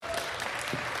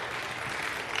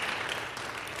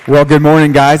Well, good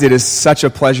morning, guys. It is such a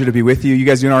pleasure to be with you. You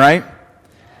guys doing all right?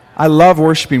 I love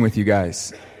worshiping with you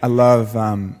guys. I love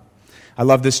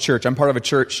this church. I'm part of a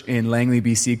church in Langley,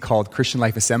 BC called Christian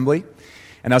Life Assembly.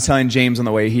 And I was telling James on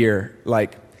the way here,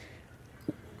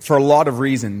 for a lot of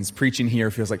reasons, preaching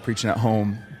here feels like preaching at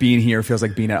home. Being here feels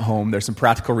like being at home. There's some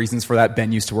practical reasons for that.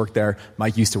 Ben used to work there.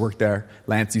 Mike used to work there.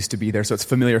 Lance used to be there. So it's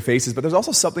familiar faces. But there's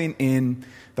also something in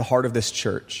the heart of this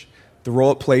church. The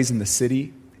role it plays in the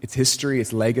city, its history,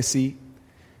 its legacy,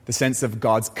 the sense of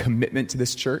God's commitment to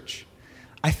this church.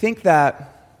 I think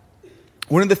that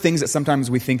one of the things that sometimes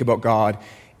we think about God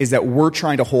is that we're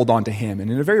trying to hold on to Him.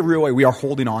 And in a very real way, we are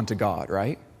holding on to God,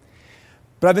 right?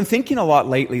 But I've been thinking a lot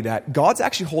lately that God's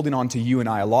actually holding on to you and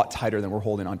I a lot tighter than we're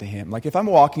holding on to Him. Like if I'm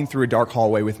walking through a dark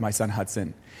hallway with my son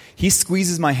Hudson, he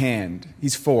squeezes my hand,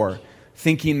 he's 4,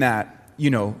 thinking that,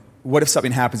 what if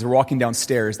something happens? We're walking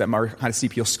downstairs, that kind of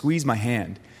CP will squeeze my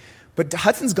hand. But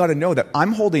Hudson's got to know that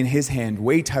I'm holding his hand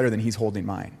way tighter than he's holding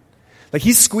mine. Like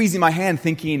he's squeezing my hand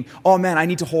thinking, oh man, I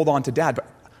need to hold on to Dad. But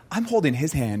I'm holding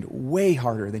his hand way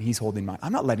harder than he's holding mine.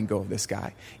 I'm not letting go of this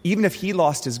guy. Even if he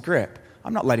lost his grip,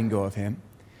 I'm not letting go of him.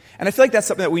 And I feel like that's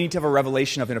something that we need to have a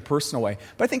revelation of in a personal way.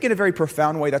 But I think in a very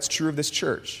profound way, that's true of this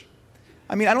church.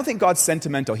 I mean, I don't think God's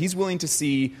sentimental. He's willing to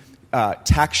see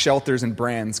tax shelters and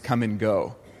brands come and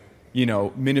go.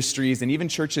 Ministries and even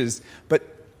churches. But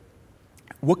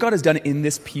what God has done in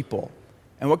this people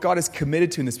and what God is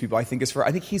committed to in this people, I think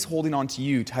He's holding on to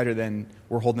you tighter than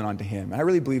we're holding on to Him. And I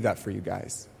really believe that for you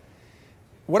guys.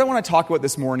 What I want to talk about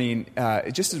this morning,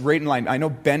 just is right in line. I know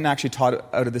Ben actually taught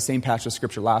out of the same passage of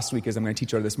Scripture last week as I'm going to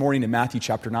teach out of this morning in Matthew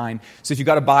chapter 9. So if you've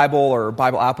got a Bible or a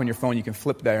Bible app on your phone, you can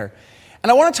flip there.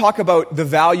 And I want to talk about the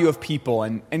value of people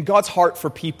and God's heart for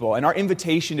people and our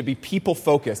invitation to be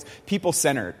people-focused,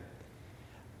 people-centered.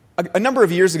 A number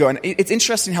of years ago, and it's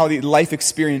interesting how the life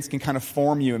experience can kind of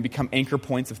form you and become anchor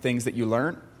points of things that you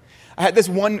learn. I had this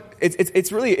one,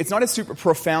 it's not a super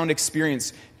profound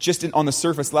experience just on the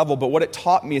surface level, but what it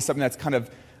taught me is something that's kind of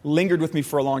lingered with me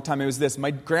for a long time. It was this: my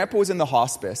grandpa was in the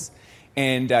hospice,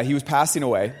 and he was passing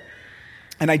away,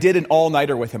 and I did an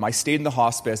all-nighter with him. I stayed in the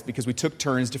hospice because we took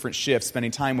turns, different shifts,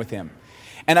 spending time with him.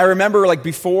 And I remember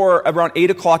before around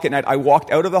 8 o'clock at night, I walked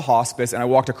out of the hospice and I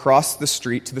walked across the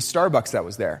street to the Starbucks that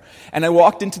was there. And I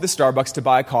walked into the Starbucks to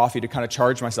buy a coffee to kind of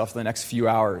charge myself for the next few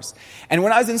hours. And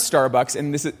when I was in Starbucks,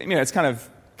 and this is, it's kind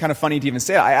of funny to even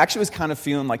say it, I actually was kind of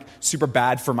feeling super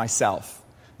bad for myself.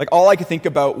 All I could think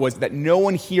about was that no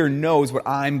one here knows what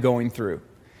I'm going through.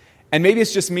 And maybe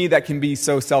it's just me that can be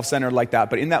so self-centered like that.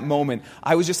 But in that moment,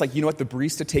 I was just like, you know what? The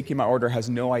barista taking my order has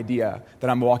no idea that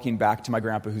I'm walking back to my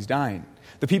grandpa who's dying.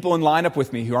 The people in lineup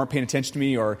with me who aren't paying attention to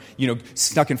me or,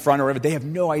 snuck in front or whatever, they have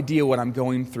no idea what I'm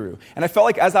going through. And I felt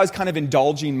like as I was kind of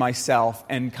indulging myself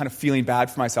and kind of feeling bad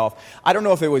for myself, I don't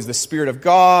know if it was the Spirit of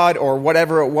God or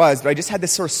whatever it was, but I just had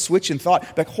this sort of switch in thought,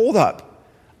 hold up.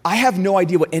 I have no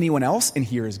idea what anyone else in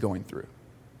here is going through.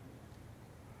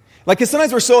 Because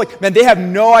sometimes we're so man, they have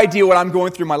no idea what I'm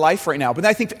going through in my life right now. But then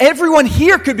I think everyone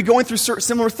here could be going through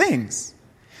similar things.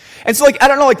 And so I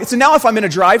don't know, so now if I'm in a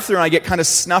drive-thru and I get kind of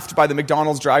snuffed by the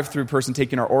McDonald's drive-thru person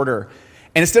taking our order,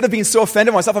 and instead of being so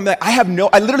offended myself, I'm like, I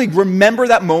literally remember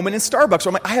that moment in Starbucks where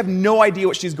I'm like, I have no idea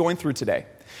what she's going through today.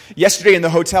 Yesterday in the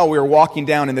hotel, we were walking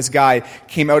down and this guy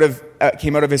came out of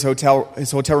his hotel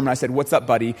room and I said, "What's up,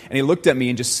 buddy?" And he looked at me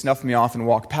and just snuffed me off and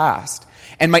walked past.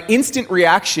 And my instant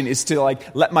reaction is to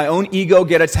let my own ego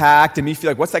get attacked and me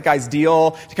feel like, what's that guy's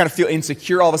deal? To kind of feel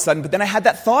insecure all of a sudden. But then I had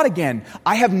that thought again.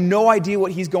 I have no idea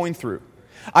what he's going through.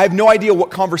 I have no idea what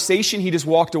conversation he just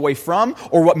walked away from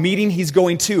or what meeting he's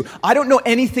going to. I don't know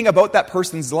anything about that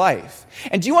person's life.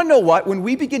 And do you want to know what? When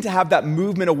we begin to have that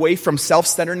movement away from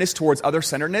self-centeredness towards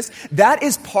other-centeredness, that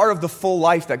is part of the full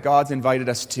life that God's invited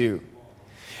us to.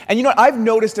 And you know what? I've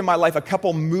noticed in my life a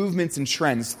couple movements and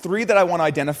trends, 3 that I want to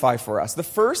identify for us. The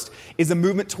first is a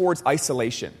movement towards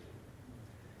isolation.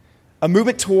 A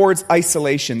movement towards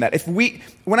isolation. That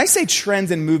when I say trends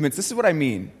and movements, this is what I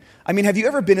mean. I mean, have you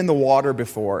ever been in the water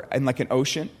before, in an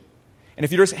ocean? And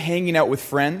if you're just hanging out with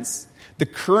friends, the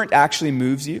current actually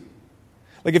moves you.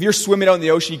 If you're swimming out in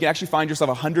the ocean, you can actually find yourself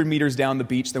 100 meters down the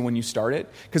beach than when you started.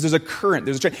 Because there's a current,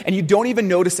 there's a trend. And you don't even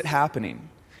notice it happening.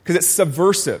 Because it's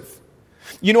subversive.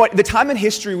 You know what? The time in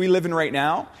history we live in right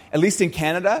now, at least in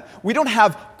Canada, we don't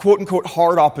have quote-unquote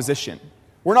hard opposition.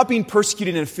 We're not being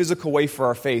persecuted in a physical way for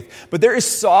our faith. But there is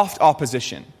soft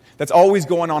opposition that's always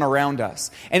going on around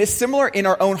us. And it's similar in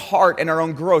our own heart and our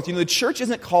own growth. The church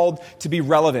isn't called to be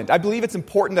relevant. I believe it's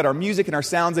important that our music and our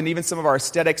sounds and even some of our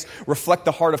aesthetics reflect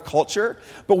the heart of culture.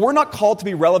 But we're not called to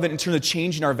be relevant in terms of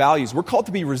changing our values. We're called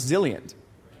to be resilient.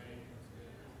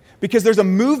 Because there's a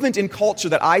movement in culture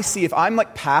that I see. If I'm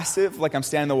like passive, like I'm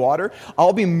standing in the water,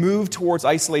 I'll be moved towards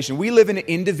isolation. We live in an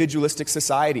individualistic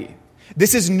society.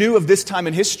 This is new of this time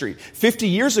in history. 50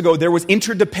 years ago, there was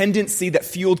interdependency that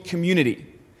fueled community.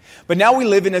 But now we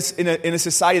live in a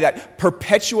society that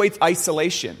perpetuates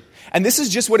isolation. And this is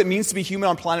just what it means to be human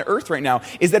on planet Earth right now,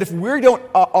 is that if we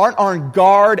aren't on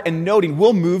guard and noting,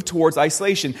 we'll move towards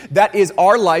isolation. That is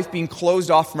our life being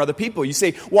closed off from other people. You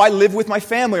say, well, I live with my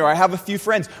family or I have a few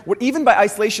friends. Even by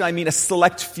isolation, I mean a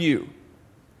select few.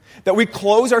 That we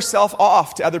close ourselves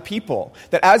off to other people.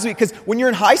 Because when you're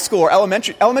in high school or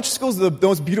elementary school is the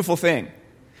most beautiful thing.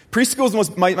 Preschool is the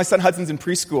most, my son Hudson's in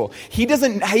preschool. He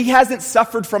hasn't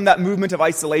suffered from that movement of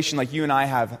isolation like you and I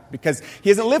have because he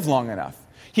hasn't lived long enough.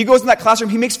 He goes in that classroom,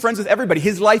 he makes friends with everybody.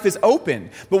 His life is open.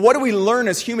 But what do we learn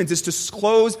as humans is to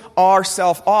close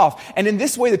ourselves off. And in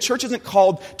this way, the church isn't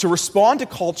called to respond to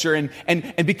culture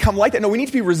and become like that. No, we need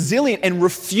to be resilient and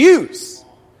refuse.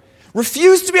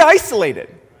 Refuse to be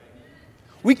isolated.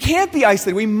 We can't be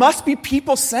isolated. We must be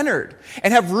people-centered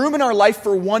and have room in our life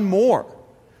for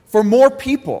more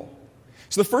people.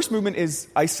 So the first movement is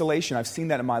isolation. I've seen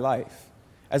that in my life.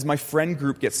 As my friend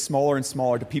group gets smaller and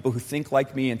smaller to people who think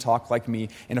like me and talk like me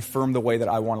and affirm the way that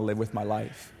I want to live with my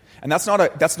life. And that's not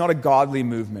a godly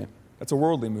movement. That's a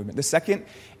worldly movement. The second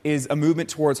is a movement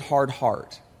towards hard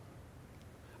heart.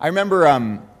 I remember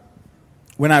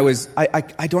when I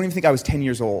don't even think I was 10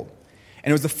 years old.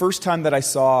 And it was the first time that I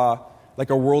saw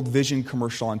like a World Vision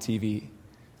commercial on TV.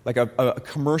 Like a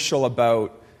commercial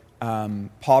about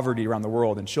poverty around the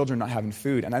world and children not having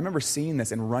food. And I remember seeing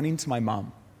this and running to my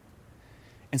mom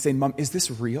and saying, Mom, is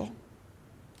this real?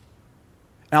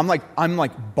 And I'm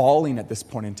like bawling at this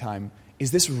point in time.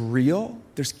 Is this real?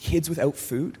 There's kids without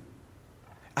food?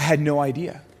 I had no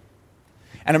idea.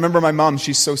 And I remember my mom,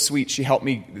 she's so sweet. She helped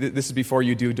me, this is before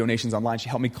you do donations online, she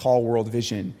helped me call World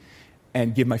Vision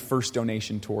and give my first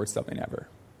donation towards something ever.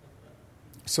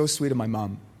 So sweet of my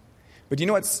mom. But do you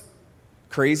know what's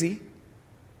crazy?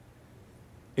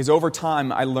 Is over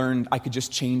time I learned I could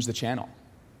just change the channel.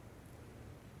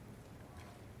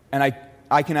 And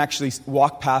I can actually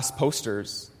walk past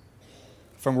posters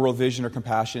from World Vision or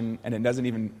Compassion, and it doesn't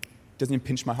even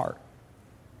pinch my heart.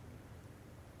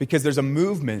 Because there's a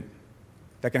movement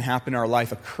that can happen in our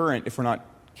life, a current, if we're not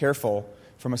careful,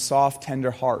 from a soft, tender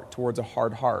heart towards a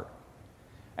hard heart.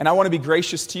 And I want to be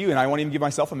gracious to you, and I want to even give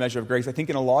myself a measure of grace. I think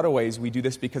in a lot of ways we do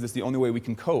this because it's the only way we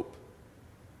can cope.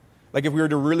 Like if we were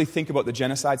to really think about the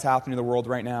genocides happening in the world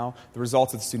right now, the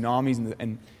results of the tsunamis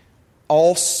and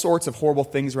all sorts of horrible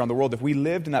things around the world, if we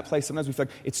lived in that place, sometimes we feel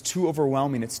like it's too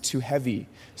overwhelming, it's too heavy.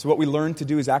 So what we learn to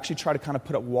do is actually try to kind of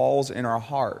put up walls in our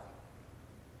heart.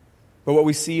 But what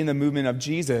we see in the movement of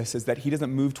Jesus is that he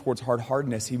doesn't move towards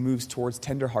hard-heartedness, he moves towards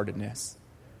tenderheartedness.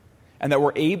 And that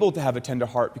we're able to have a tender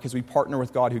heart because we partner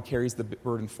with God who carries the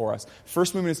burden for us.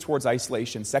 First movement is towards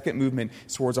isolation. Second movement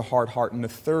is towards a hard heart. And the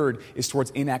third is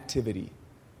towards inactivity.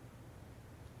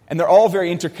 And they're all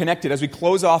very interconnected. As we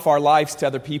close off our lives to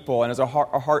other people and as our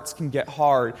hearts can get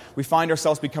hard, we find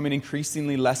ourselves becoming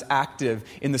increasingly less active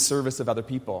in the service of other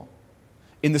people.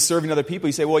 In the serving other people,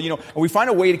 you say, well, and we find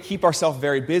a way to keep ourselves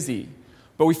very busy.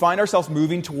 But we find ourselves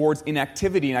moving towards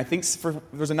inactivity. And I think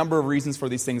there's a number of reasons for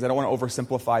these things. I don't want to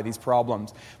oversimplify these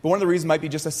problems. But one of the reasons might be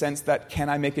just a sense that, can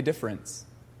I make a difference?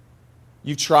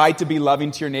 You tried to be loving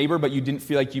to your neighbor, but you didn't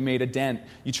feel like you made a dent.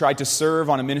 You tried to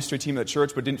serve on a ministry team at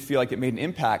church, but didn't feel like it made an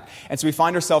impact. And so we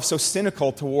find ourselves so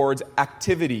cynical towards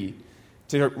activity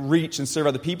to reach and serve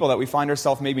other people that we find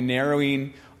ourselves maybe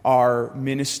narrowing our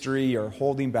ministry or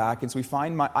holding back. And so I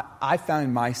find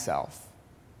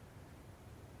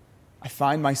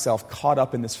myself caught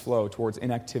up in this flow towards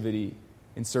inactivity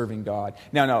in serving God.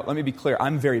 Now, let me be clear.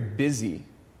 I'm very busy.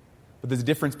 But there's a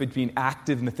difference between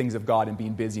active in the things of God and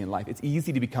being busy in life. It's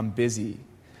easy to become busy,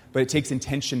 but it takes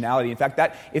intentionality. In fact,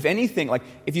 that, if anything, like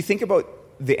if you think about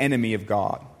the enemy of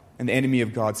God and the enemy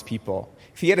of God's people,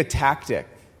 if he had a tactic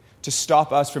to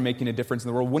stop us from making a difference in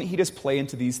the world, wouldn't he just play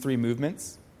into these three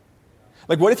movements?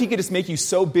 Like what if he could just make you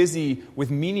so busy with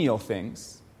menial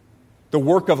things, the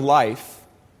work of life,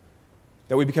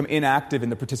 that we become inactive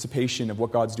in the participation of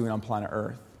what God's doing on planet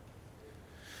Earth?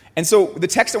 And so the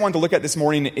text I wanted to look at this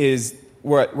morning is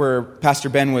where Pastor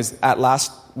Ben was at last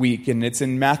week, and it's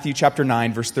in Matthew chapter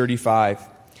 9, verse 35.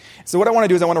 So what I want to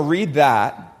do is I want to read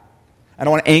that, and I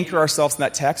want to anchor ourselves in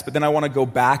that text, but then I want to go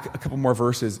back a couple more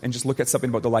verses and just look at something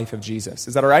about the life of Jesus.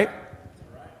 Is that all right?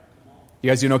 You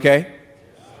guys doing okay?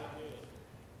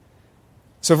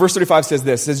 So verse 35 says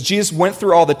this, it says, Jesus went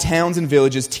through all the towns and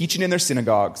villages, teaching in their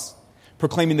synagogues,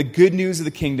 proclaiming the good news of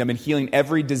the kingdom and healing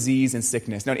every disease and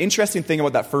sickness. Now, an interesting thing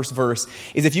about that first verse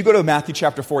is if you go to Matthew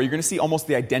chapter 4, you're going to see almost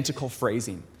the identical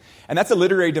phrasing. And that's a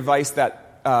literary device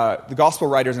that the gospel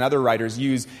writers and other writers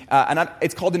use, and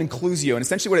it's called an inclusio. And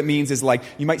essentially what it means is like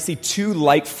you might see two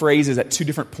like phrases at two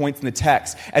different points in the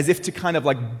text, as if to kind of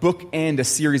like bookend a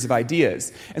series of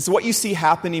ideas. And so what you see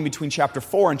happening between chapter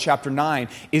 4 and chapter 9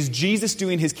 is Jesus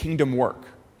doing his kingdom work.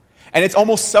 And it's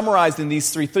almost summarized in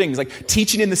these three things, like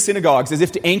teaching in the synagogues as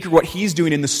if to anchor what he's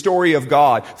doing in the story of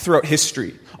God throughout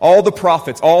history. All the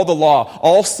prophets, all the law,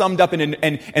 all summed up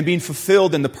and being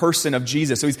fulfilled in the person of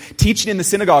Jesus. So he's teaching in the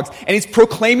synagogues, and he's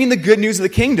proclaiming the good news of the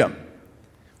kingdom.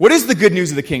 What is the good news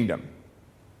of the kingdom?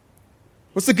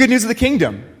 What's the good news of the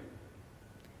kingdom?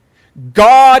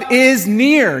 God is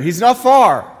near. He's not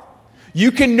far.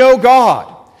 You can know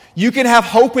God. You can have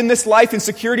hope in this life and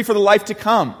security for the life to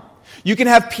come. You can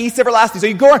have peace everlasting. So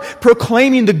you go on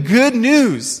proclaiming the good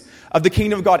news of the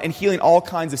kingdom of God and healing all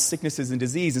kinds of sicknesses and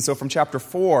disease. And so from chapter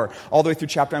 4 all the way through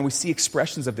chapter 9, we see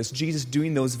expressions of this. Jesus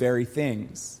doing those very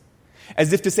things.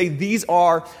 As if to say these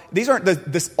aren't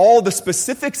all the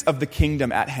specifics of the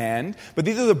kingdom at hand, but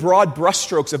these are the broad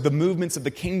brushstrokes of the movements of the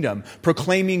kingdom,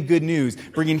 proclaiming good news,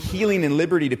 bringing healing and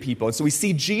liberty to people. And so we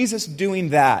see Jesus doing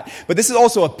that. But this is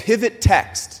also a pivot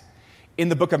text in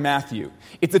the book of Matthew.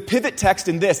 It's a pivot text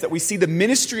in this, that we see the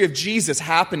ministry of Jesus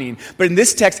happening. But in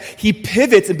this text, he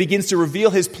pivots and begins to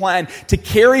reveal his plan to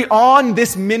carry on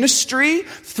this ministry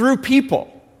through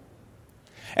people.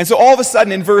 And so all of a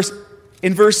sudden in verse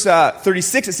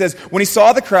 36, it says, when he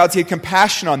saw the crowds, he had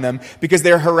compassion on them because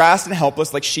they are harassed and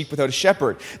helpless like sheep without a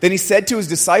shepherd. Then he said to his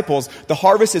disciples, the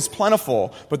harvest is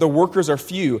plentiful, but the workers are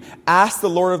few. Ask the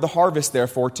Lord of the harvest,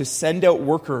 therefore, to send out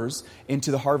workers into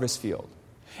the harvest field.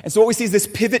 And so what we see is this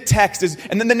pivot text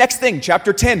and then the next thing,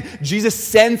 chapter 10, Jesus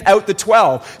sends out the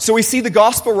 12. So we see the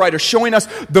gospel writer showing us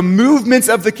the movements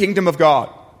of the kingdom of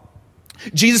God.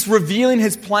 Jesus revealing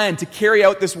his plan to carry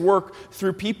out this work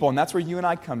through people. And that's where you and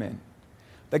I come in.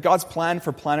 That God's plan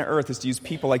for planet Earth is to use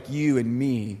people like you and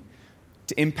me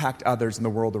to impact others in the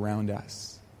world around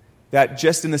us. That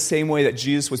just in the same way that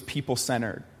Jesus was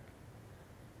people-centered,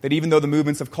 that even though the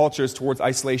movements of culture is towards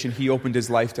isolation, he opened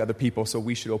his life to other people, so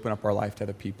we should open up our life to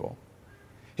other people.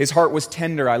 His heart was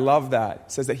tender. I love that.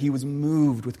 It says that he was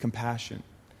moved with compassion.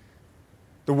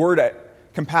 The word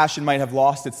compassion might have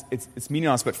lost its meaning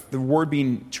on us, but the word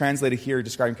being translated here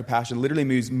describing compassion literally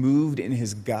means moved in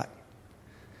his gut.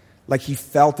 Like he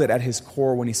felt it at his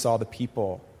core when he saw the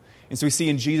people. And so we see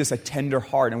in Jesus a tender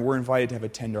heart, and we're invited to have a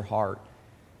tender heart.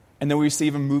 And then we see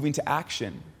him moving to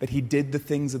action, that he did the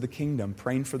things of the kingdom,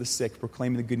 praying for the sick,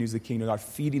 proclaiming the good news of the kingdom of God,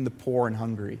 feeding the poor and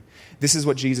hungry. This is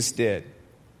what Jesus did.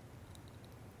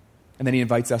 And then he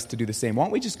invites us to do the same. Why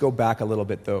don't we just go back a little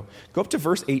bit, though? Go up to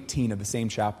verse 18 of the same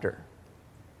chapter.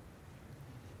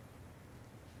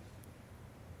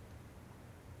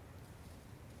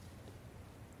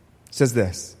 It says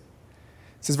this.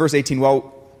 It says, verse 18,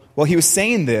 while he was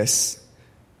saying this,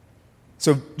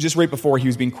 so just right before he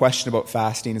was being questioned about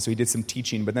fasting, and so he did some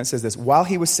teaching, but then it says this, while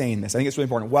he was saying this, I think it's really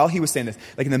important, while he was saying this,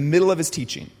 like in the middle of his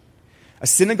teaching, a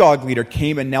synagogue leader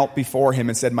came and knelt before him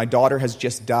and said, my daughter has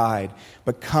just died,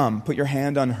 but come, put your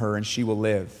hand on her and she will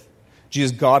live.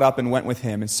 Jesus got up and went with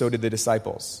him, and so did the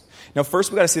disciples. Now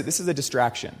first we've got to say this is a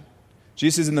distraction.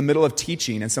 Jesus is in the middle of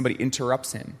teaching and somebody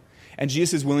interrupts him. And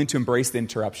Jesus is willing to embrace the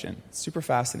interruption. It's super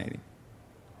fascinating.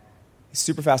 It's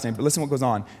super fascinating, but listen what goes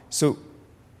on. So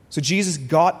Jesus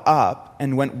got up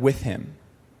and went with him,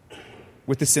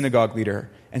 with the synagogue leader,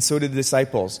 and so did the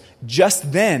disciples.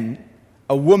 Just then,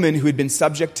 a woman who had been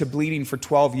subject to bleeding for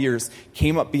 12 years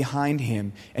came up behind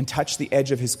him and touched the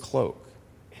edge of his cloak.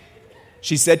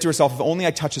 She said to herself, if only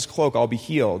I touch his cloak, I'll be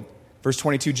healed. Verse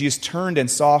 22, Jesus turned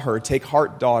and saw her. Take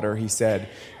heart, daughter, he said.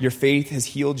 Your faith has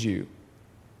healed you.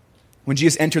 When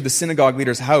Jesus entered the synagogue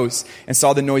leader's house and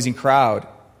saw the noisy crowd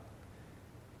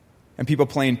and people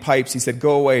playing pipes, he said,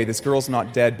 go away, this girl's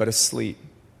not dead but asleep.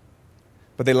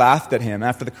 But they laughed at him.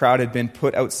 After the crowd had been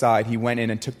put outside, he went in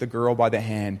and took the girl by the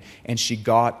hand, and she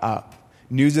got up.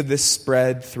 News of this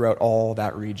spread throughout all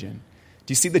that region.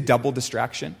 Do you see the double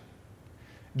distraction?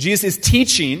 Jesus is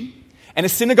teaching, and a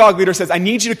synagogue leader says, I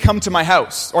need you to come to my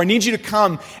house, or I need you to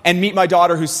come and meet my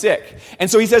daughter who's sick.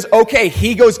 And so he says, okay,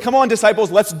 he goes, come on,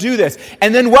 disciples, let's do this.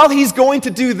 And then while he's going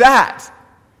to do that,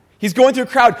 he's going through a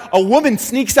crowd, a woman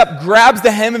sneaks up, grabs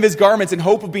the hem of his garments in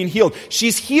hope of being healed.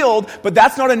 She's healed, but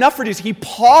that's not enough for Jesus. He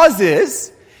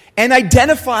pauses and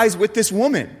identifies with this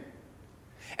woman.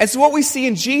 And so what we see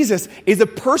in Jesus is a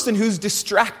person who's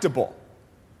distractible.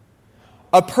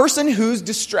 A person who's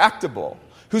distractible,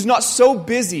 who's not so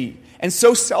busy and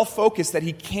so self-focused that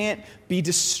he can't be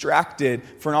distracted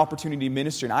for an opportunity to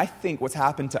minister. And I think what's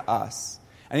happened to us,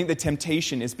 I think the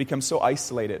temptation is become so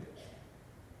isolated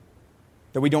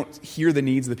that we don't hear the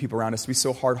needs of the people around us, to be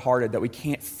so hard-hearted that we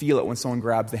can't feel it when someone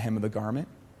grabs the hem of the garment.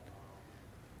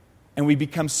 And we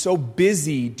become so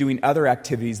busy doing other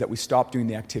activities that we stop doing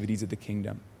the activities of the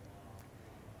kingdom.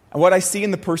 And what I see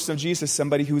in the person of Jesus is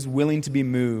somebody who is willing to be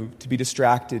moved, to be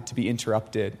distracted, to be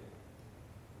interrupted.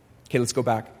 Okay, let's go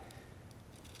back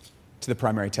to the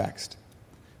primary text.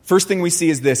 First thing we see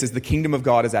is this, is the kingdom of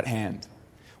God is at hand.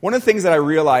 One of the things that I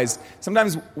realized,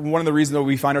 sometimes one of the reasons that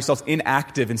we find ourselves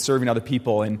inactive in serving other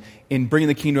people and in bringing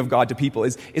the kingdom of God to people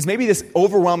is maybe this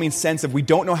overwhelming sense of we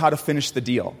don't know how to finish the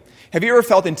deal. Have you ever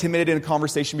felt intimidated in a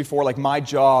conversation before? Like, my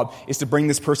job is to bring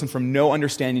this person from no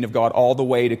understanding of God all the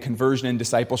way to conversion and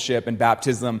discipleship and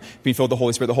baptism, being filled with the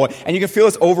Holy Spirit, and you can feel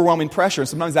this overwhelming pressure, and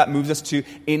sometimes that moves us to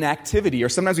inactivity, or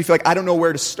sometimes we feel like, I don't know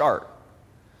where to start.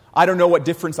 I don't know what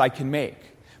difference I can make.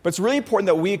 But it's really important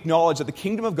that we acknowledge that the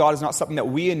kingdom of God is not something that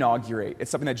we inaugurate. It's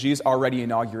something that Jesus already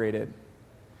inaugurated.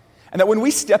 And that when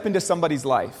we step into somebody's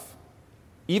life,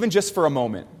 even just for a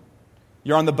moment,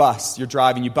 you're on the bus, you're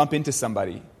driving, you bump into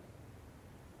somebody,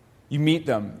 you meet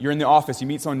them, you're in the office, you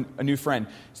meet someone, a new friend,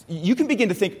 you can begin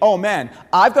to think, oh man,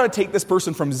 I've got to take this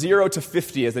person from 0 to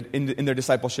 50 in their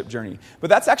discipleship journey.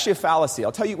 But that's actually a fallacy.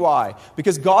 I'll tell you why.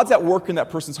 Because God's at work in that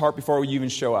person's heart before you even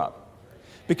show up.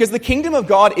 Because the kingdom of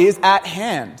God is at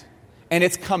hand, and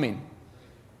it's coming.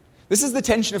 This is the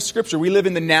tension of Scripture. We live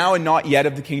in the now and not yet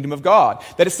of the kingdom of God.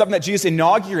 That is something that Jesus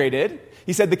inaugurated.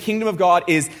 He said the kingdom of God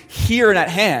is here and at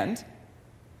hand,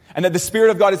 and that the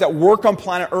Spirit of God is at work on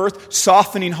planet Earth,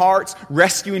 softening hearts,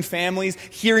 rescuing families,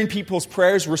 hearing people's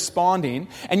prayers, responding.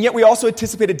 And yet we also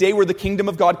anticipate a day where the kingdom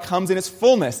of God comes in its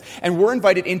fullness, and we're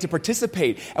invited in to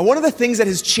participate. And one of the things that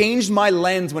has changed my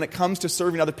lens when it comes to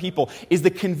serving other people is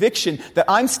the conviction that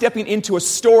I'm stepping into a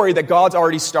story that God's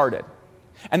already started,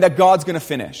 and that God's going to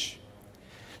finish.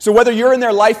 So whether you're in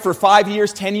their life for 5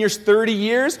 years, 10 years, 30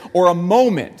 years, or a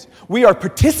moment, we are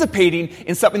participating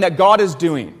in something that God is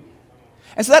doing.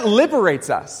 And so that liberates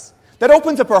us. That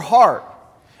opens up our heart.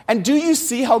 And do you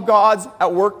see how God's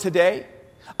at work today?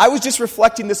 I was just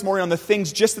reflecting this morning on the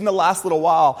things just in the last little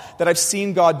while that I've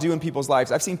seen God do in people's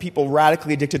lives. I've seen people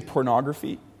radically addicted to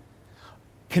pornography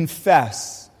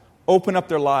confess, open up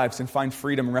their lives, and find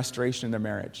freedom and restoration in their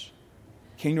marriage.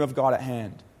 Kingdom of God at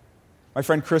hand. My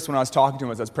friend Chris, when I was talking to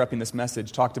him as I was prepping this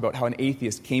message, talked about how an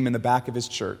atheist came in the back of his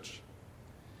church.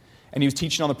 And he was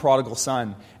teaching on the prodigal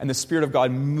son, and the Spirit of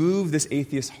God moved this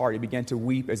atheist's heart. He began to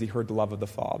weep as he heard the love of the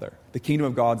Father. The kingdom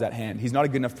of God's at hand. He's not a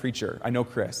good enough preacher. I know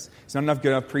Chris. He's not enough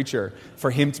good enough preacher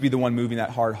for him to be the one moving that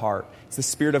hard heart. It's the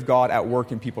Spirit of God at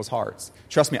work in people's hearts.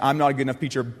 Trust me, I'm not a good enough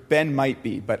preacher. Ben might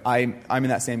be, but I'm in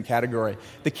that same category.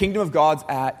 The kingdom of God's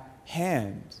at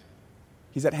hand.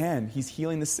 He's at hand. He's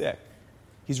healing the sick.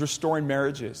 He's restoring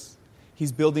marriages.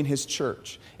 He's building his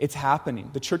church. It's happening.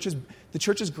 The church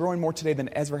is growing more today than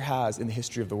ever has in the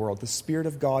history of the world. The Spirit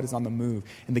of God is on the move,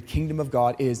 and the kingdom of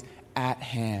God is at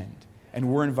hand. And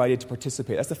we're invited to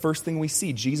participate. That's the first thing we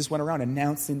see. Jesus went around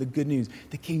announcing the good news.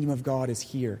 The kingdom of God is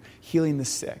here, healing the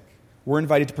sick. We're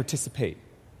invited to participate.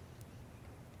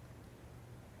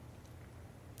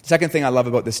 Second thing I love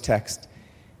about this text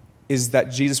is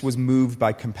that Jesus was moved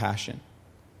by compassion.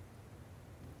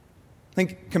 I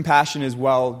think compassion is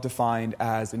well defined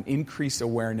as an increased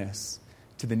awareness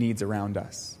to the needs around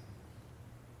us.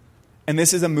 And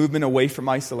this is a movement away from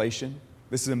isolation.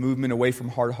 This is a movement away from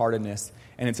hard-heartedness.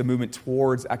 And it's a movement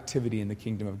towards activity in the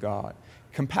kingdom of God.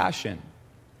 Compassion.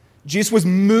 Jesus was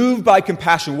moved by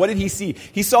compassion. What did he see?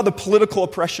 He saw the political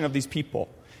oppression of these people.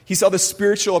 He saw the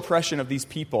spiritual oppression of these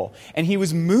people. And he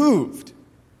was moved.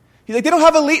 He's like, they don't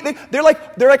have a lead. They're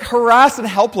like harassed and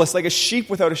helpless, like a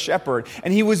sheep without a shepherd.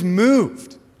 And he was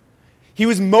moved. He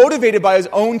was motivated by his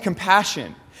own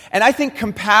compassion. And I think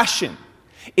compassion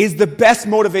is the best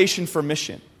motivation for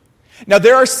mission. Now,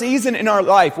 there are seasons in our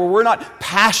life where we're not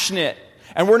passionate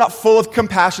and we're not full of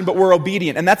compassion, but we're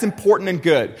obedient. And that's important and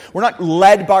good. We're not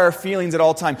led by our feelings at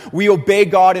all times. We obey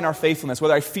God in our faithfulness,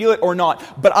 whether I feel it or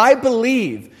not. But I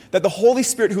believe that the Holy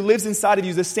Spirit who lives inside of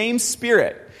you is the same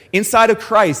Spirit inside of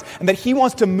Christ, and that he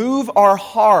wants to move our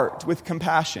heart with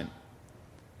compassion.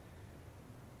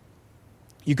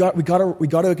 We got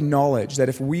to acknowledge that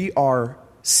if we are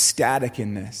static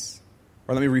in this,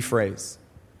 or let me rephrase,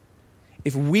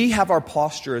 if we have our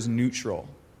posture as neutral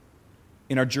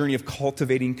in our journey of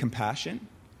cultivating compassion,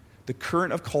 the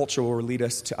current of culture will lead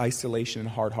us to isolation and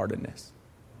hard-heartedness.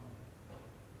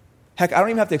 Heck, I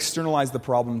don't even have to externalize the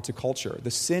problem to culture.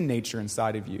 The sin nature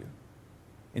inside of you,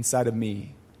 inside of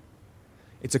me,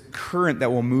 It's a current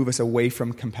that will move us away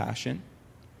from compassion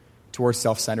towards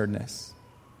self-centeredness.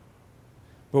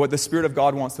 But what the Spirit of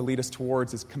God wants to lead us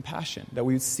towards is compassion, that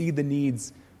we see the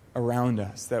needs around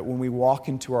us, that when we walk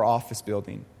into our office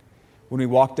building, when we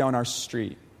walk down our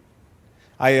street.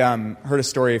 I heard a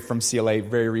story from CLA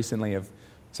very recently of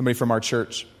somebody from our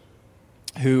church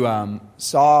who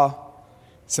saw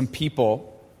some people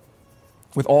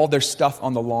with all their stuff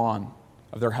on the lawn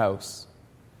of their house.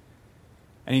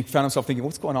 And he found himself thinking,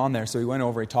 what's going on there? So he went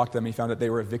over, he talked to them, he found that they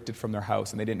were evicted from their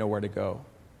house and they didn't know where to go.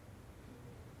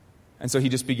 And so he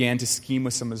just began to scheme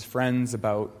with some of his friends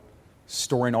about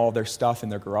storing all their stuff in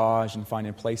their garage and finding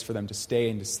a place for them to stay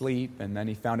and to sleep. And then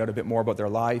he found out a bit more about their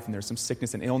life, and there's some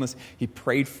sickness and illness. He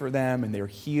prayed for them, and they were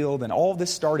healed. And all of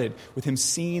this started with him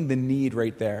seeing the need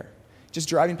right there. Just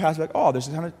driving past, like, oh, there's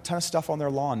a ton of stuff on their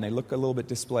lawn. They look a little bit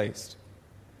displaced.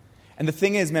 And the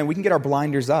thing is, man, we can get our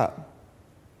blinders up.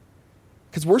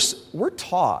 Because we're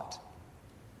taught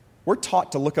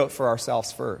to look out for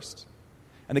ourselves first.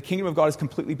 And the kingdom of God is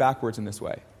completely backwards in this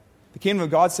way. The kingdom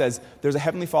of God says there's a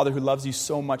heavenly Father who loves you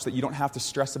so much that you don't have to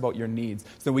stress about your needs,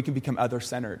 so that we can become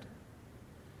other-centered.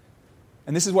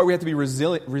 And this is why we have to be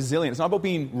resilient. It's not about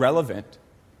being relevant.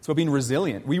 It's about being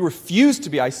resilient. We refuse to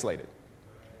be isolated.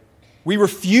 We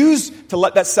refuse to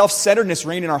let that self-centeredness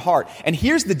reign in our heart. And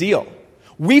here's the deal.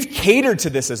 We've catered to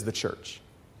this as the church.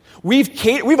 We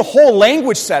have a whole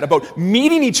language set about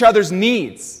meeting each other's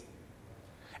needs.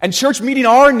 And church meeting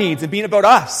our needs and being about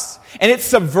us. And it's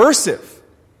subversive.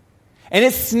 And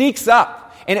it sneaks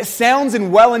up. And it sounds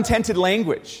in well-intended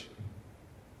language.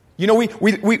 You know,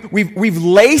 we've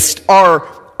laced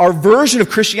our version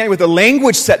of Christianity with a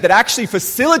language set that actually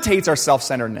facilitates our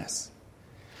self-centeredness.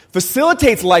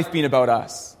 Facilitates life being about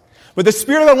us. But the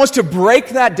Spirit of God wants to break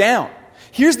that down.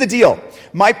 Here's the deal.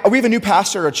 We have a new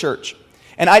pastor at our church.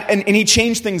 And he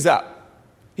changed things up.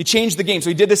 He changed the game. So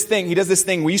he does this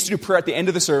thing. We used to do prayer at the end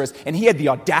of the service, and he had the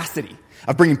audacity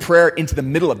of bringing prayer into the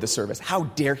middle of the service. How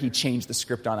dare he change the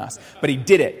script on us? But he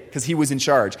did it because he was in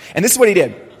charge. And this is what he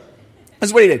did.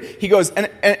 He goes,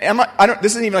 this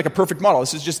isn't even like a perfect model.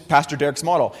 This is just Pastor Derek's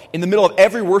model. In the middle of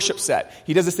every worship set,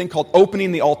 he does this thing called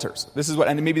opening the altars. I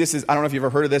don't know if you've ever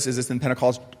heard of this. Is this in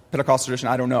Pentecostal tradition?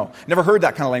 I don't know. Never heard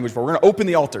that kind of language before. We're going to open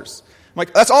the altars. I'm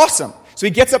like, that's awesome. So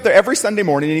he gets up there every Sunday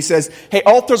morning and he says, hey,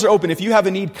 altars are open. If you have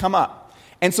a need, come up.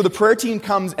 And so the prayer team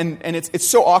comes and it's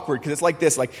so awkward because it's like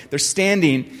this. Like they're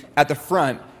standing at the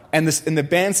front and the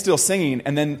band's still singing,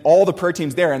 and then all the prayer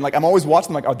team's there. And like I'm always watching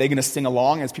them, like, are they going to sing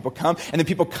along as people come? And then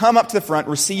people come up to the front,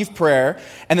 receive prayer,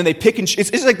 and then they pick and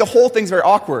it's like the whole thing's very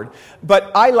awkward. But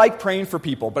I like praying for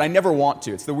people, but I never want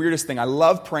to. It's the weirdest thing. I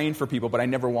love praying for people, but I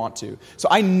never want to. So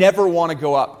I never want to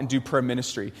go up and do prayer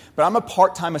ministry. But I'm a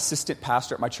part-time assistant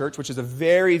pastor at my church, which is a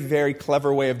very, very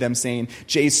clever way of them saying,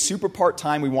 Jay's super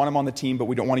part-time, we want him on the team, but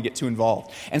we don't want to get too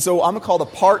involved. And so I'm called a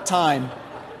part-time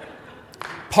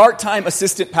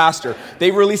assistant pastor.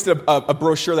 They released a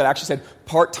brochure that actually said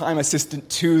part-time assistant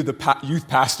to the youth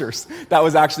pastors. That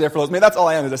was actually there for those. Maybe that's all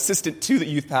I am, is assistant to the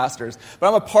youth pastors. But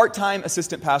I'm a part-time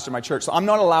assistant pastor in my church, so I'm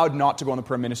not allowed not to go on the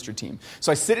prayer ministry team. So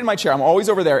I sit in my chair. I'm always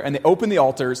over there, and they open the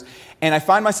altars, and I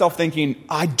find myself thinking,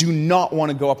 I do not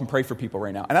want to go up and pray for people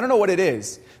right now. And I don't know what it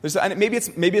is. Maybe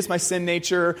it's my sin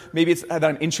nature. Maybe it's that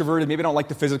I'm introverted. Maybe I don't like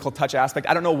the physical touch aspect.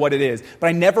 I don't know what it is. But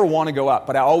I never want to go up,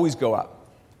 but I always go up.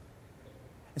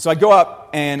 And so I go up,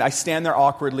 and I stand there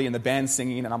awkwardly, and the band's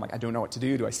singing, and I'm like, I don't know what to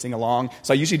do. Do I sing along?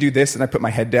 So I usually do this, and I put my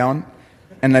head down,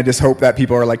 and I just hope that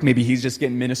people are like, maybe he's just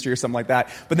getting ministry or something like that.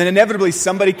 But then inevitably,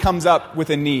 somebody comes up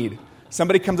with a need.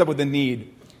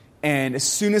 And as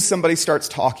soon as somebody starts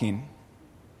talking,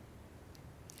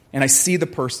 and I see the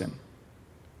person,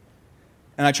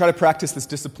 and I try to practice this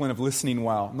discipline of listening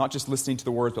well, not just listening to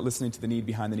the words, but listening to the need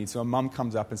behind the need. So a mom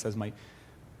comes up and says, my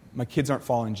kids aren't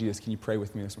following Jesus. Can you pray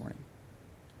with me this morning?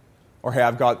 Or, hey,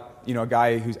 I've got, a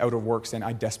guy who's out of work saying,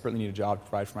 I desperately need a job to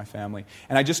provide for my family.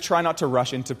 And I just try not to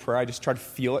rush into prayer. I just try to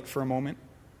feel it for a moment.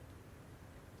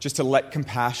 Just to let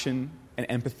compassion and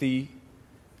empathy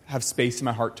have space in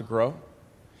my heart to grow.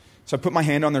 So I put my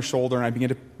hand on their shoulder and I begin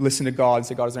to listen to God and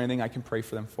say, God, is there anything I can pray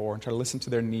for them for? And try to listen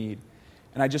to their need.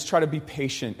 And I just try to be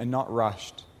patient and not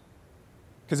rushed.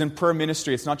 Because in prayer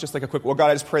ministry, it's not just like a quick, well,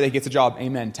 God, I just pray that he gets a job.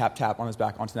 Amen. Tap, tap on his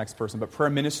back, onto the next person. But prayer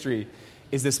ministry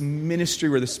is this ministry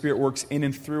where the Spirit works in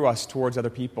and through us towards other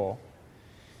people.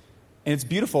 And it's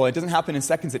beautiful. It doesn't happen in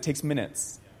seconds. It takes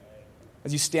minutes.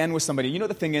 As you stand with somebody,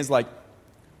 the thing is, like,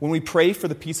 when we pray for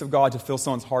the peace of God to fill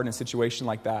someone's heart in a situation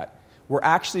like that, we're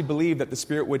actually believe that the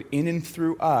Spirit would, in and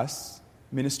through us,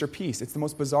 minister peace. It's the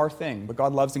most bizarre thing, but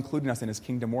God loves including us in his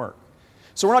kingdom work.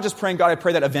 So we're not just praying, God, I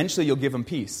pray that eventually you'll give them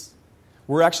peace.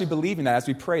 we're actually believing that as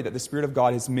we pray, that the Spirit of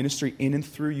God, His ministry in and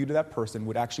through you to that person,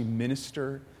 would actually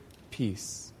minister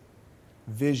peace,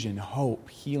 vision, hope,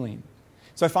 healing.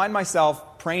 So I find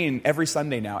myself praying every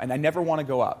Sunday now, and I never want to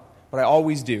go up, but I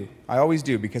always do. I always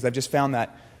do, because I've just found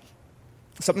that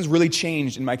something's really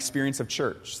changed in my experience of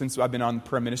church since I've been on the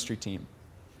prayer ministry team.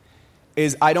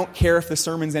 Is I don't care if the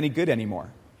sermon's any good anymore.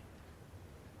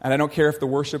 And I don't care if the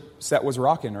worship set was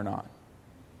rocking or not.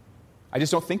 I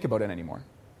just don't think about it anymore.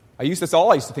 That's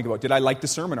all I used to think about. Did I like the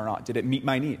sermon or not? Did it meet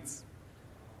my needs?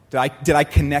 Did I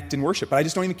connect in worship? But I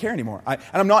just don't even care anymore.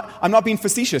 I'm not being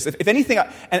facetious. If anything,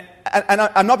 and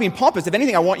I'm not being pompous. If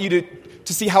anything, I want you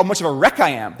to see how much of a wreck I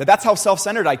am. That's how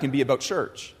self-centered I can be about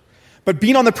church. But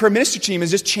being on the prayer ministry team has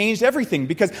just changed everything,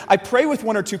 because I pray with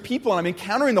one or two people and I'm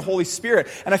encountering the Holy Spirit,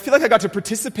 and I feel like I got to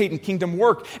participate in kingdom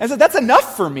work. And so that's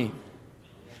enough for me.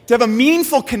 To have a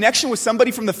meaningful connection with somebody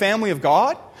from the family of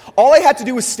God, all I had to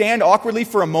do was stand awkwardly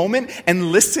for a moment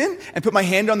and listen and put my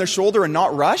hand on their shoulder and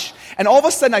not rush. And all of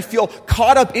a sudden I feel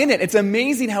caught up in it. It's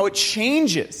amazing how it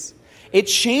changes. It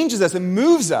changes us and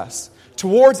moves us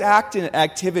towards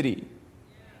activity.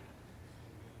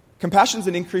 Compassion is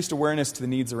an increased awareness to the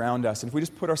needs around us. And if we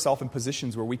just put ourselves in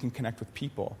positions where we can connect with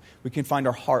people, we can find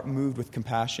our heart moved with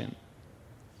compassion.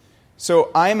 So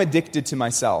I am addicted to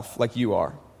myself like you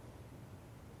are.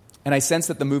 And I sense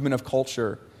that the movement of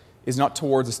culture is not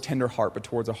towards a tender heart, but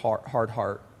towards a hard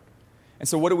heart. And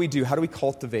so what do we do? How do we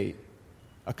cultivate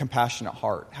a compassionate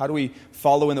heart? How do we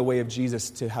follow in the way of Jesus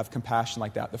to have compassion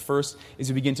like that? The first is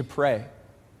we begin to pray.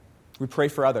 We pray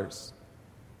for others.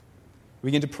 We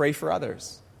begin to pray for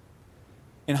others.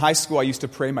 In high school, I used to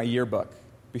pray my yearbook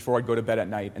before I'd go to bed at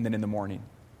night and then in the morning.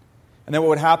 And then what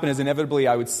would happen is inevitably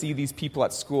I would see these people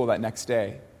at school that next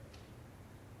day.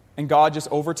 And God just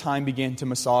over time began to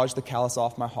massage the callus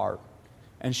off my heart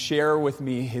and share with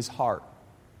me His heart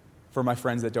for my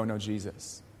friends that don't know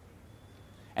Jesus.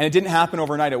 And it didn't happen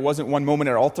overnight. It wasn't one moment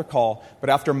at an altar call, but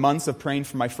after months of praying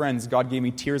for my friends, God gave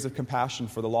me tears of compassion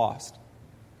for the lost.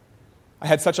 I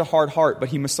had such a hard heart, but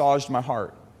He massaged my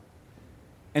heart.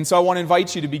 And so I want to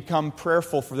invite you to become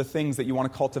prayerful for the things that you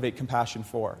want to cultivate compassion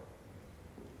for.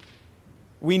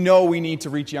 We know we need to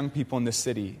reach young people in this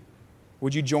city.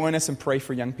 Would you join us and pray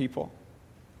for young people?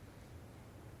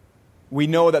 We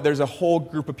know that there's a whole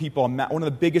group of people, one of the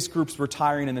biggest groups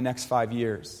retiring in the next 5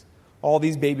 years. All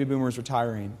these baby boomers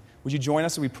retiring. Would you join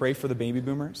us as we pray for the baby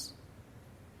boomers?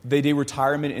 They do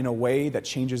retirement in a way that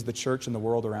changes the church and the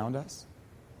world around us.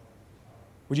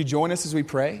 Would you join us as we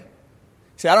pray?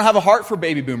 Say, I don't have a heart for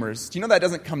baby boomers. Do you know that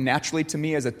doesn't come naturally to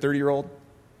me as a 30-year-old? I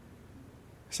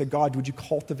said, God, would you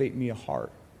cultivate me a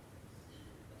heart?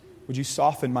 Would you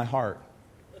soften my heart?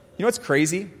 You know what's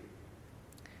crazy?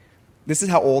 This is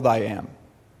how old I am.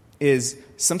 Is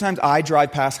sometimes I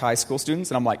drive past high school students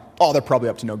and I'm like, oh, they're probably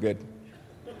up to no good.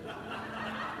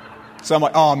 So I'm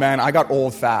like, oh man, I got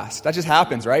old fast. That just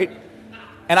happens, right?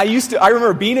 And I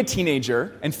remember being a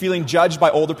teenager and feeling judged by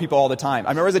older people all the time. I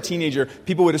remember as a teenager,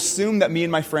 people would assume that me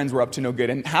and my friends were up to no good.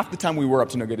 And half the time we were up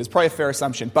to no good. It's probably a fair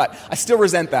assumption, but I still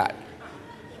resent that.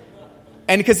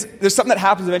 And because there's something that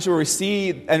happens eventually where we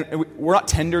see, and we're not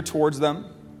tender towards them.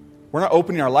 We're not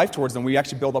opening our life towards them. We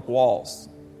actually build up walls.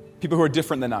 People who are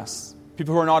different than us.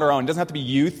 People who are not our own. It doesn't have to be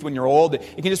youth when you're old. It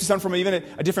can just be someone from even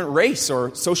a different race or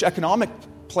socioeconomic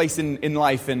place in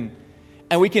life. And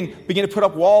we can begin to put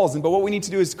up walls. But what we need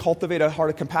to do is cultivate a heart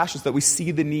of compassion so that we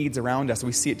see the needs around us and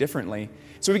we see it differently.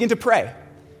 So we begin to pray.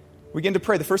 We begin to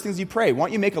pray. The first thing is you pray. Why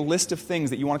don't you make a list of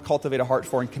things that you want to cultivate a heart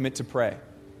for and commit to pray?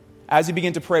 As you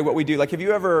begin to pray, what we do, like have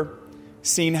you ever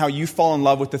seen how you fall in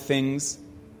love with the things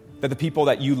that the people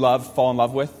that you love fall in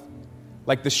love with?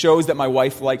 Like the shows that my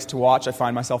wife likes to watch, I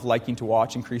find myself liking to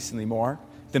watch increasingly more.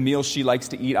 The meals she likes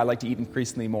to eat, I like to eat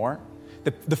increasingly more.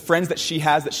 The friends that she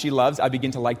has that she loves, I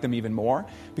begin to like them even more.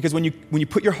 Because when you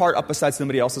put your heart up beside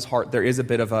somebody else's heart, there is a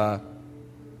bit of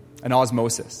an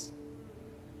osmosis.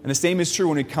 And the same is true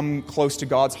when we come close to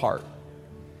God's heart.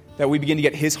 That we begin to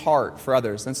get His heart for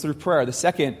others. That's through prayer. The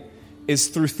second is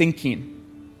through thinking.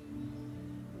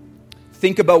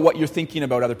 Think about what you're thinking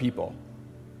about other people.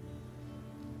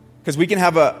 Because we can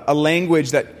have a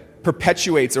language that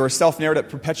perpetuates, or a self-narrative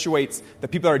that perpetuates that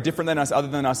people that are different than us, other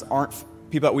than us, aren't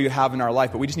people that we have in our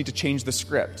life, but we just need to change the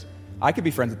script. I could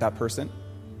be friends with that person.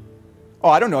 Oh,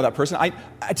 I don't know that person. I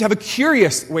have a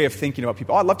curious way of thinking about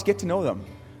people. Oh, I'd love to get to know them.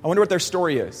 I wonder what their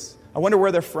story is. I wonder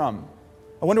where they're from.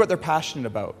 I wonder what they're passionate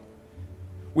about.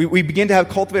 We begin to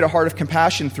cultivate a heart of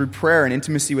compassion through prayer and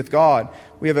intimacy with God.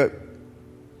 We do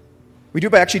it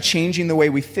by actually changing the way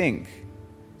we think.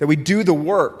 That we do the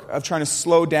work of trying to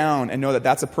slow down and know that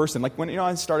that's a person. Like when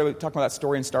I started talking about that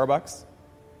story in Starbucks.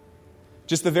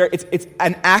 It's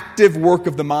an active work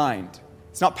of the mind.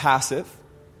 It's not passive.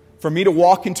 For me to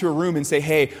walk into a room and say,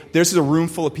 hey, this is a room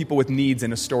full of people with needs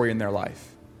and a story in their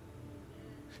life.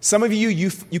 Some of you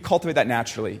cultivate that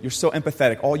naturally. You're so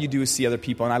empathetic. All you do is see other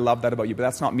people, and I love that about you, but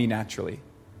that's not me naturally.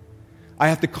 I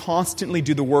have to constantly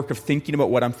do the work of thinking about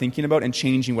what I'm thinking about and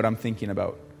changing what I'm thinking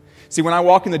about. See, when I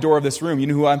walk in the door of this room, you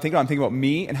know who I'm thinking about? I'm thinking about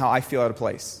me and how I feel out of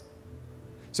place.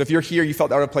 So if you're here, you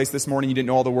felt out of place this morning, you didn't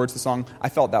know all the words of the song, I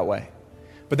felt that way.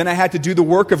 But then I had to do the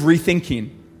work of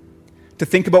rethinking, to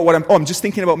think about I'm just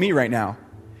thinking about me right now.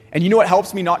 And you know what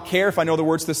helps me not care if I know the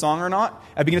words to the song or not?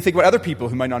 I begin to think about other people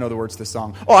who might not know the words to the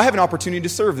song. Oh, I have an opportunity to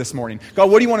serve this morning. God,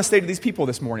 what do you want to say to these people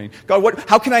this morning? God,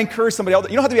 how can I encourage somebody else?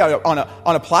 You don't have to be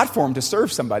on a platform to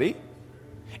serve somebody.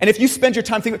 And if you spend your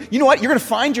time thinking, you know what? You're going to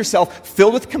find yourself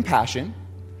filled with compassion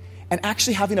and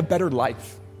actually having a better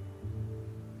life.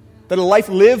 That a life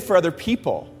lived for other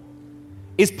people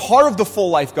is part of the full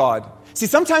life God. See,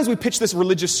 sometimes we pitch this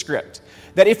religious script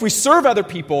that if we serve other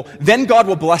people, then God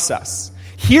will bless us.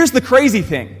 Here's the crazy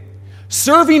thing.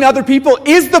 Serving other people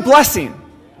is the blessing.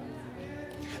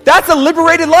 That's a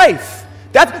liberated life.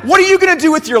 What are you going to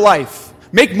do with your life?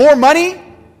 Make more money?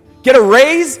 Get a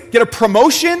raise? Get a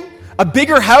promotion? A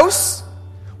bigger house?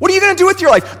 What are you going to do with your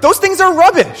life? Those things are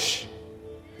rubbish.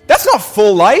 That's not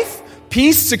full life.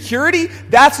 Peace, security,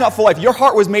 that's not full life. Your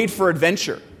heart was made for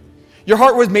adventure. Your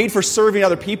heart was made for serving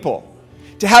other people.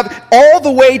 To have all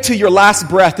the way to your last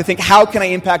breath to think, how can I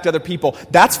impact other people?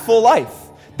 That's full life.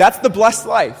 That's the blessed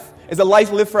life. Is a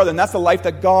life lived for others. And that's the life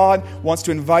that God wants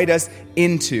to invite us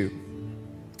into.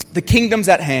 The kingdom's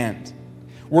at hand.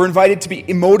 We're invited to be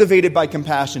motivated by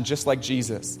compassion, just like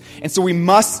Jesus. And so we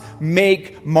must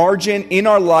make margin in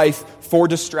our life for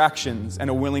distractions and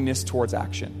a willingness towards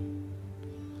action.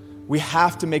 We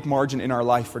have to make margin in our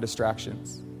life for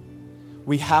distractions.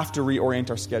 We have to reorient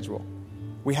our schedule.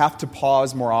 We have to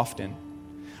pause more often.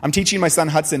 I'm teaching my son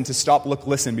Hudson to stop, look,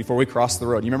 listen before we cross the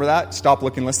road. You remember that? Stop,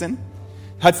 look, and listen?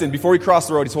 Hudson, before we cross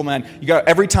the road, he told me, man, you got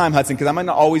every time, Hudson, because I might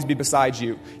not always be beside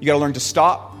you, you got to learn to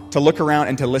stop, to look around,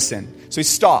 and to listen. So he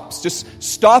stops. Just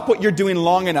stop what you're doing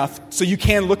long enough so you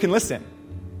can look and listen.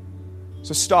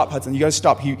 So stop, Hudson. You got to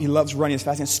stop. He loves running as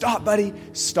fast as he can. Stop, buddy.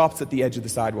 Stops at the edge of the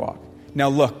sidewalk. Now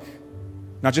look.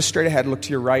 Not just straight ahead. Look to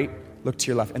your right. Look to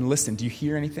your left. And listen. Do you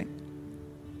hear anything?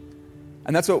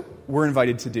 And that's what we're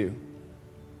invited to do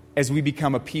as we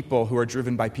become a people who are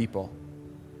driven by people.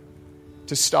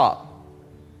 To stop.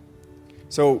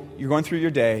 So you're going through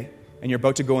your day, and you're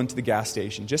about to go into the gas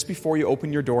station. Just before you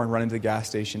open your door and run into the gas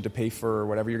station to pay for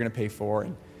whatever you're going to pay for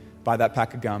and buy that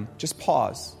pack of gum, just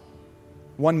pause.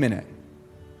 1 minute.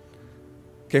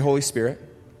 Okay, Holy Spirit,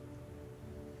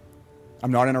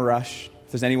 I'm not in a rush.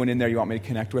 If there's anyone in there you want me to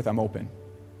connect with, I'm open.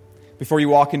 Before you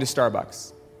walk into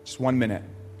Starbucks, just 1 minute.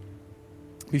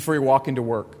 Before you walk into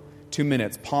work, 2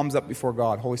 minutes, palms up before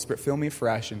God. Holy Spirit, fill me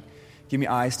afresh and give me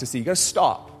eyes to see. You got to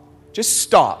stop. Just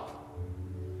stop.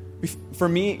 For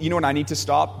me, you know when I need to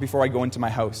stop? Before I go into my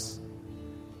house.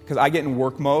 Because I get in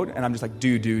work mode and I'm just like,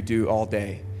 do all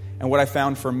day. And what I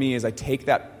found for me is I take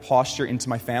that posture into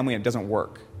my family and it doesn't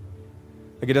work.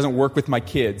 Like it doesn't work with my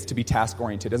kids to be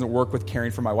task-oriented. It doesn't work with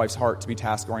caring for my wife's heart to be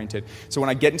task-oriented. So when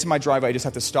I get into my driveway, I just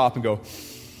have to stop and go,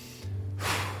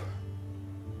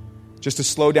 just to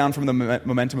slow down from the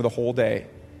momentum of the whole day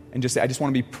and just say, I just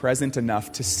want to be present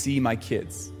enough to see my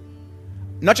kids.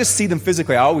 Not just see them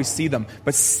physically, I always see them,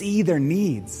 but see their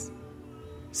needs.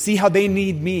 See how they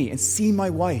need me and see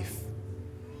my wife.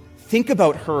 Think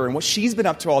about her and what she's been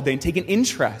up to all day and take an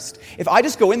interest. If I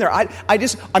just go in there, I'm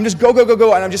just go,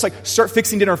 and I'm just like, start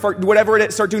fixing dinner, whatever it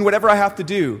is, start doing whatever I have to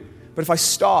do. But if I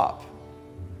stop,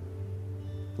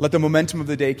 let the momentum of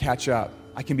the day catch up,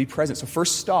 I can be present. So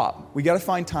first stop. We got to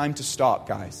find time to stop,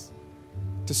 guys.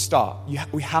 To stop.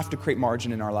 We have to create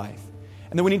margin in our life.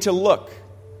 And then we need to look.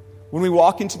 When we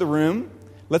walk into the room,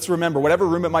 let's remember, whatever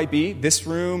room it might be, this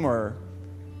room or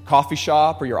coffee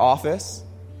shop or your office,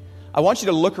 I want you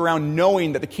to look around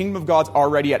knowing that the kingdom of God's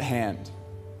already at hand.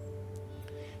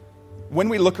 When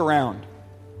we look around,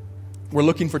 we're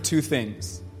looking for two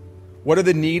things. What are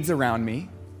the needs around me?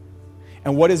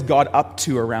 And what is God up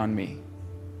to around me?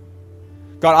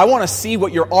 God, I want to see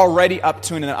what you're already up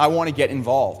to and I want to get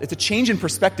involved. It's a change in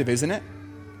perspective, isn't it?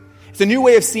 It's a new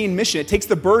way of seeing mission. It takes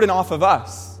the burden off of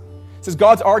us. It says,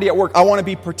 God's already at work. I want to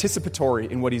be participatory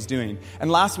in what he's doing.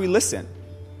 And last, we listen.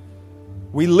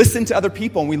 We listen to other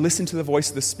people and we listen to the voice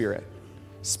of the Spirit.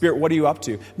 Spirit, what are you up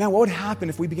to? Man, what would happen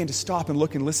if we began to stop and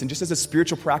look and listen just as a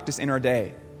spiritual practice in our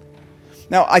day?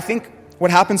 Now, I think what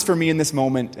happens for me in this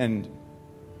moment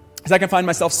is I can find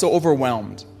myself so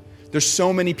overwhelmed. There's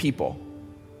so many people.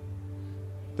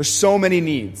 There's so many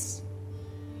needs.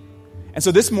 And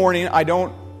so this morning, I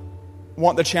don't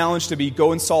want the challenge to be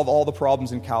go and solve all the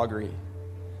problems in Calgary.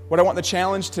 What I want the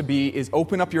challenge to be is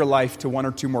open up your life to one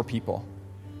or two more people.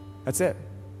 That's it.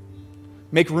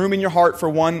 Make room in your heart for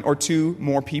one or two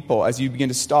more people as you begin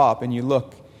to stop and you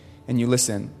look and you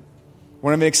listen.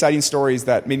 One of the exciting stories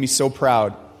that made me so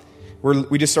proud,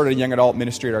 we just started a young adult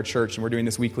ministry at our church, and we're doing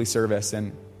this weekly service.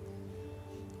 And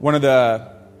one of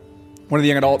the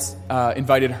young adults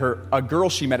invited a girl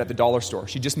she met at the dollar store.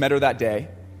 She just met her that day,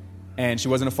 and she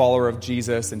wasn't a follower of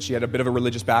Jesus, and she had a bit of a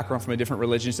religious background from a different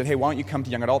religion. She said, hey, why don't you come to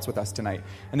young adults with us tonight?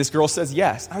 And this girl says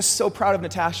yes. I was so proud of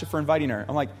Natasha for inviting her.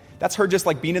 I'm like, that's her just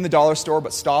like being in the dollar store,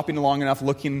 but stopping long enough,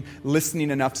 looking, listening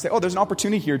enough to say, oh, there's an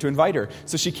opportunity here to invite her.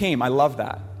 So she came. I love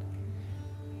that.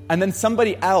 And then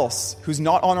somebody else who's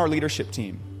not on our leadership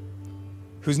team,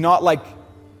 who's not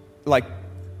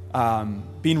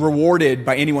being rewarded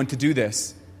by anyone to do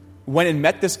this, went and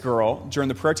met this girl during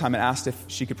the prayer time and asked if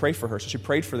she could pray for her. So she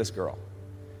prayed for this girl.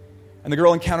 And the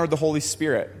girl encountered the Holy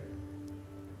Spirit.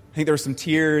 I think there were some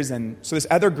tears. And so this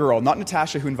other girl, not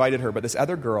Natasha who invited her, but this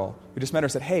other girl who just met her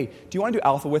said, hey, do you want to do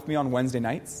Alpha with me on Wednesday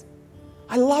nights?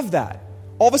 I love that.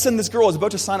 All of a sudden, this girl is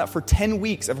about to sign up for 10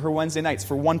 weeks of her Wednesday nights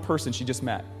for one person she just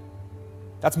met.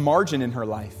 That's margin in her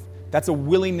life. That's a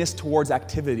willingness towards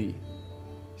activity.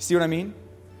 You see what I mean?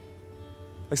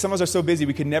 Like some of us are so busy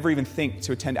we could never even think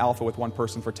to attend Alpha with one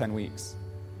person for 10 weeks.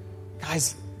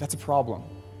 Guys, that's a problem.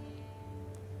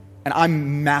 And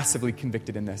I'm massively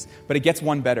convicted in this. But it gets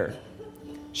one better.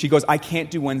 She goes, I can't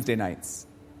do Wednesday nights.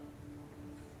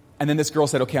 And then this girl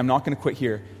said, okay, I'm not going to quit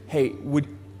here. Hey,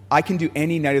 I can do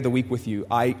any night of the week with you.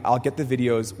 I'll get the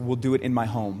videos. We'll do it in my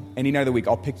home. Any night of the week,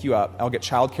 I'll pick you up. I'll get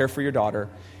childcare for your daughter.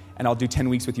 And I'll do 10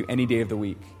 weeks with you any day of the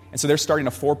week. And so they're starting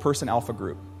a 4-person Alpha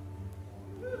group.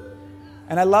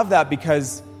 And I love that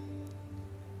because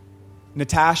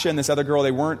Natasha and this other girl,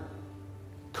 they weren't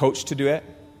coached to do it.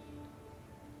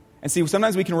 And see,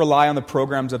 sometimes we can rely on the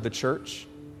programs of the church,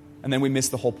 and then we miss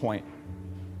the whole point.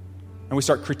 And we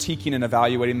start critiquing and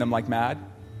evaluating them like mad.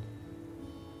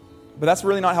 But that's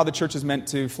really not how the church is meant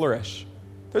to flourish.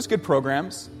 There's good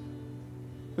programs.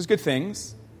 There's good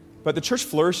things. But the church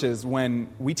flourishes when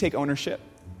we take ownership,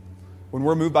 when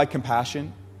we're moved by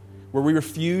compassion, where we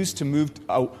refuse to move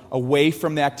away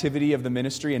from the activity of the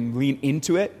ministry and lean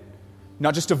into it,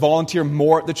 not just to volunteer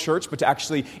more at the church, but to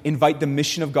actually invite the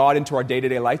mission of God into our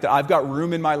day-to-day life, that I've got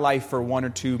room in my life for one or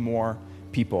two more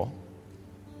people.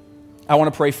 I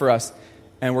want to pray for us,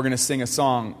 and we're going to sing a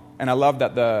song. And I love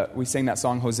that we sang that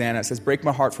song, Hosanna. It says, break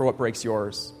my heart for what breaks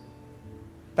yours.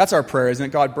 That's our prayer, isn't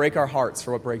it? God, break our hearts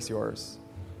for what breaks yours.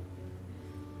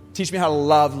 Teach me how to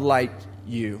love like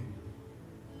you.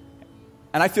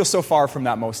 And I feel so far from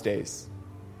that most days.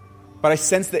 But I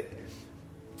sense that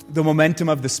the momentum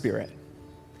of the Spirit,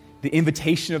 the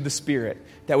invitation of the Spirit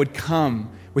that would come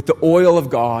with the oil of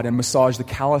God and massage the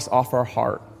callous off our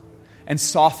heart and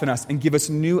soften us and give us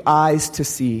new eyes to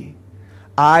see,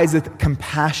 eyes with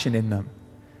compassion in them,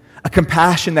 a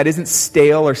compassion that isn't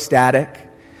stale or static,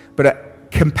 but a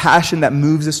compassion that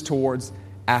moves us towards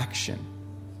action.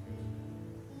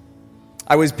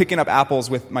 I was picking up apples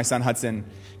with my son Hudson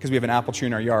because we have an apple tree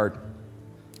in our yard.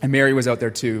 And Mary was out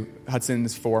there too.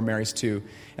 Hudson's 4, Mary's 2.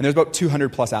 And there's about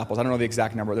 200 plus apples. I don't know the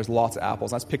exact number. There's lots of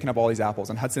apples. I was picking up all these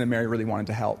apples. And Hudson and Mary really wanted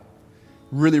to help.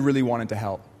 Really, really wanted to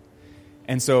help.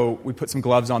 And so we put some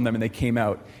gloves on them and they came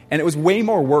out. And it was way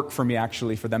more work for me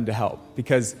actually for them to help.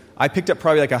 Because I picked up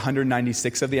probably like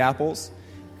 196 of the apples.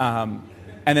 And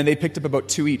then they picked up about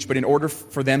 2 each. But in order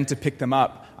for them to pick them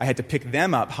up, I had to pick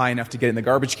them up high enough to get in the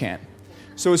garbage can.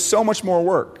 So it was so much more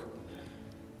work.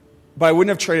 But I wouldn't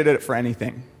have traded it for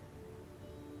anything.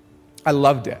 I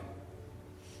loved it.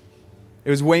 It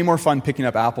was way more fun picking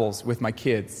up apples with my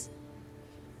kids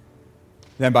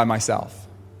than by myself.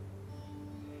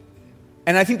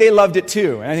 And I think they loved it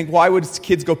too. And I think, why would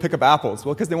kids go pick up apples?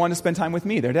 Well, because they wanted to spend time with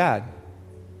me, their dad.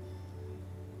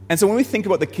 And so when we think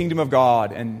about the kingdom of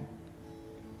God and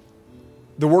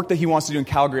the work that he wants to do in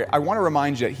Calgary, I want to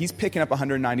remind you that he's picking up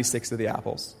 196 of the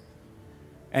apples.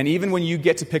 And even when you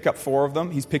get to pick up 4 of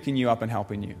them, he's picking you up and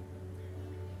helping you.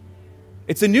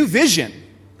 It's a new vision.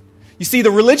 You see,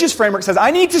 the religious framework says,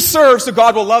 I need to serve so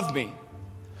God will love me.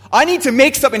 I need to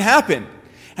make something happen.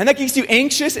 And that gets you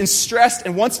anxious and stressed,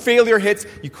 and once failure hits,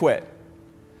 you quit.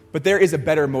 But there is a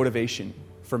better motivation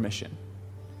for mission.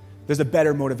 There's a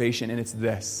better motivation, and it's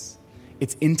this.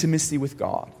 It's intimacy with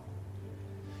God.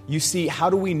 You see, how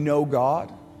do we know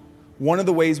God? One of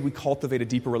the ways we cultivate a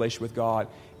deeper relationship with God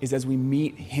is as we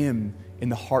meet him in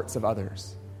the hearts of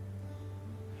others.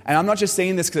 And I'm not just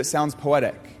saying this because it sounds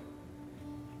poetic.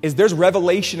 There's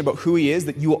revelation about who he is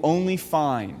that you will only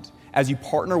find as you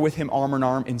partner with him arm in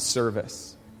arm in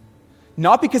service.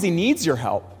 Not because he needs your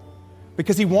help,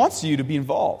 because he wants you to be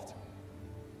involved.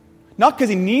 Not because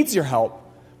he needs your help,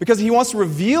 because he wants to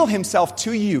reveal himself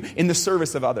to you in the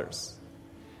service of others.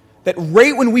 That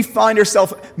right when we find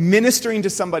ourselves ministering to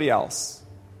somebody else,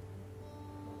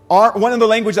 one of the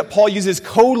language that Paul uses,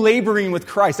 co-laboring with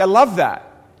Christ. I love that.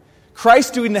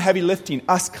 Christ doing the heavy lifting,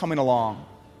 us coming along.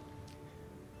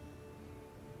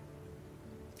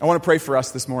 I want to pray for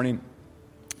us this morning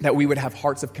that we would have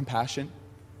hearts of compassion,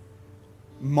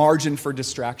 margin for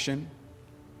distraction,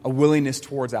 a willingness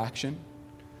towards action,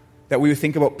 that we would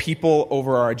think about people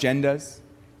over our agendas,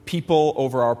 people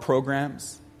over our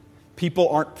programs. People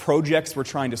aren't projects we're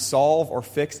trying to solve or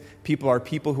fix. People are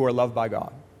people who are loved by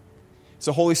God.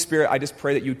 So Holy Spirit, I just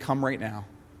pray that you'd come right now.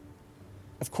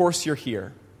 Of course you're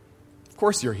here. Of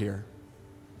course you're here.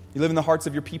 You live in the hearts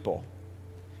of your people.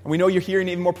 And we know you're here in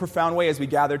an even more profound way as we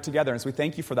gather together. And so we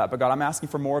thank you for that. But God, I'm asking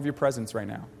for more of your presence right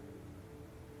now.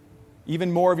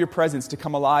 Even more of your presence to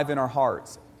come alive in our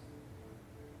hearts.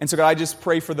 And so God, I just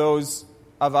pray for those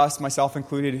of us, myself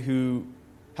included, who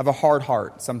have a hard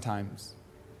heart sometimes.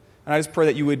 And I just pray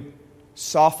that you would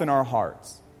soften our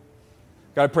hearts.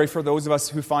 God, I pray for those of us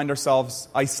who find ourselves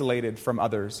isolated from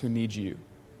others who need you.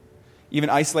 Even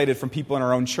isolated from people in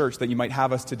our own church that you might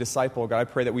have us to disciple. God, I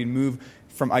pray that we move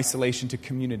from isolation to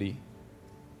community.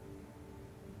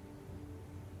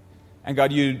 And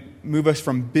God, you'd move us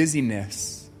from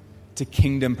busyness to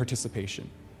kingdom participation.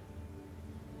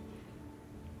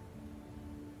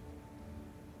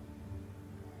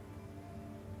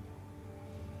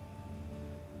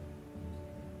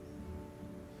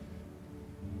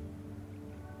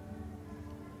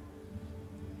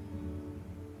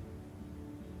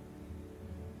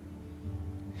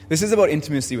 This is about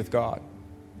intimacy with God.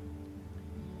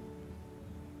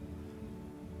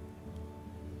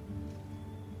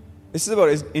 This is about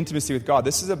intimacy with God.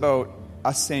 This is about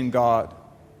us saying, God,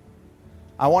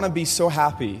 I want to be so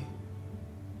happy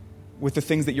with the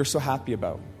things that you're so happy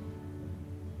about.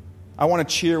 I want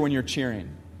to cheer when you're cheering.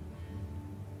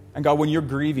 And God, when you're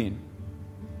grieving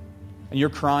and you're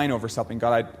crying over something,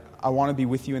 God, I want to be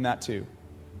with you in that too.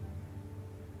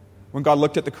 When God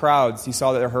looked at the crowds, he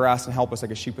saw that they're harassed and helpless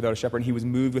like a sheep without a shepherd, and he was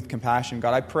moved with compassion.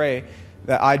 God, I pray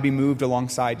that I'd be moved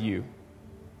alongside you.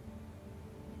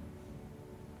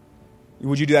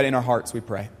 Would you do that in our hearts, we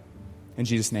pray. In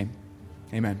Jesus' name,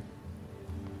 amen.